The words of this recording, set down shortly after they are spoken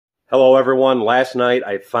Hello everyone, last night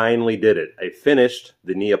I finally did it. I finished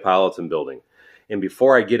the Neapolitan building. And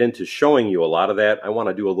before I get into showing you a lot of that, I want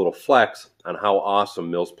to do a little flex on how awesome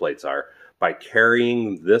Mills plates are by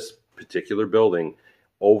carrying this particular building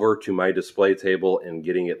over to my display table and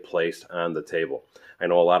getting it placed on the table. I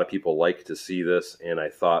know a lot of people like to see this, and I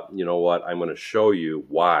thought, you know what, I'm going to show you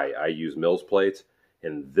why I use Mills plates,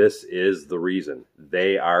 and this is the reason.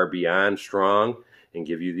 They are beyond strong and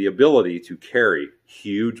give you the ability to carry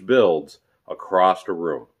huge builds across a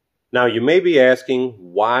room. Now you may be asking,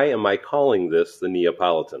 why am I calling this the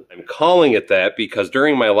Neapolitan? I'm calling it that because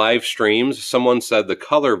during my live streams, someone said the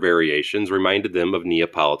color variations reminded them of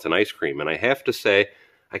Neapolitan ice cream, and I have to say,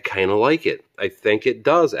 I kind of like it. I think it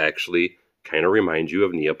does actually kind of remind you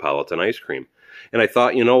of Neapolitan ice cream. And I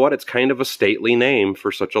thought, you know what, it's kind of a stately name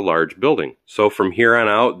for such a large building. So from here on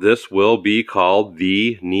out, this will be called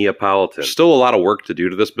the Neapolitan. Still a lot of work to do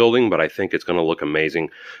to this building, but I think it's going to look amazing.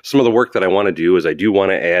 Some of the work that I want to do is I do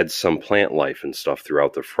want to add some plant life and stuff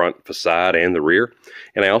throughout the front facade and the rear.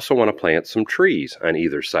 And I also want to plant some trees on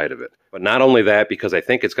either side of it. But not only that, because I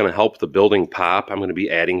think it's going to help the building pop, I'm going to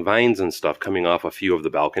be adding vines and stuff coming off a few of the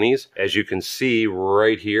balconies. As you can see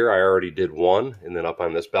right here, I already did one, and then up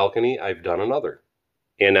on this balcony, I've done another.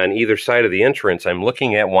 And on either side of the entrance, I'm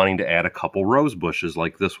looking at wanting to add a couple rose bushes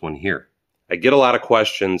like this one here. I get a lot of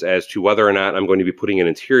questions as to whether or not I'm going to be putting an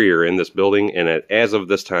interior in this building, and as of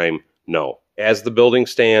this time, no. As the building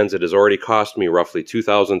stands, it has already cost me roughly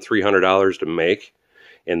 $2,300 to make.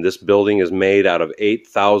 And this building is made out of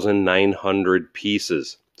 8,900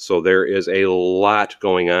 pieces. So there is a lot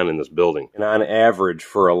going on in this building. And on average,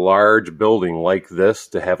 for a large building like this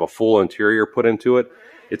to have a full interior put into it,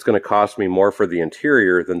 it's going to cost me more for the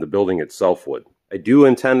interior than the building itself would. I do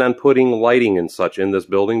intend on putting lighting and such in this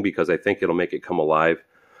building because I think it'll make it come alive.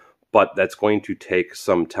 But that's going to take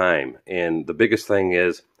some time. And the biggest thing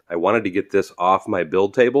is, I wanted to get this off my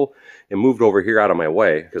build table and moved over here out of my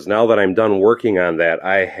way, because now that I'm done working on that,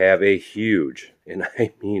 I have a huge, and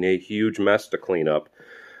I mean a huge mess to clean up,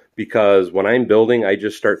 because when I'm building, I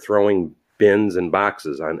just start throwing bins and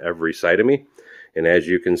boxes on every side of me. And as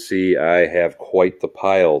you can see, I have quite the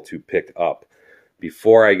pile to pick up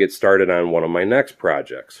before I get started on one of my next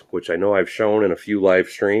projects, which I know I've shown in a few live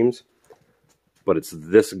streams, but it's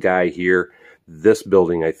this guy here. This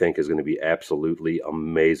building, I think, is going to be absolutely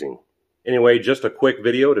amazing. Anyway, just a quick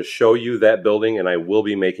video to show you that building, and I will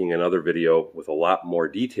be making another video with a lot more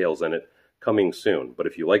details in it coming soon. But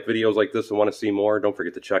if you like videos like this and want to see more, don't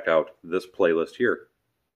forget to check out this playlist here.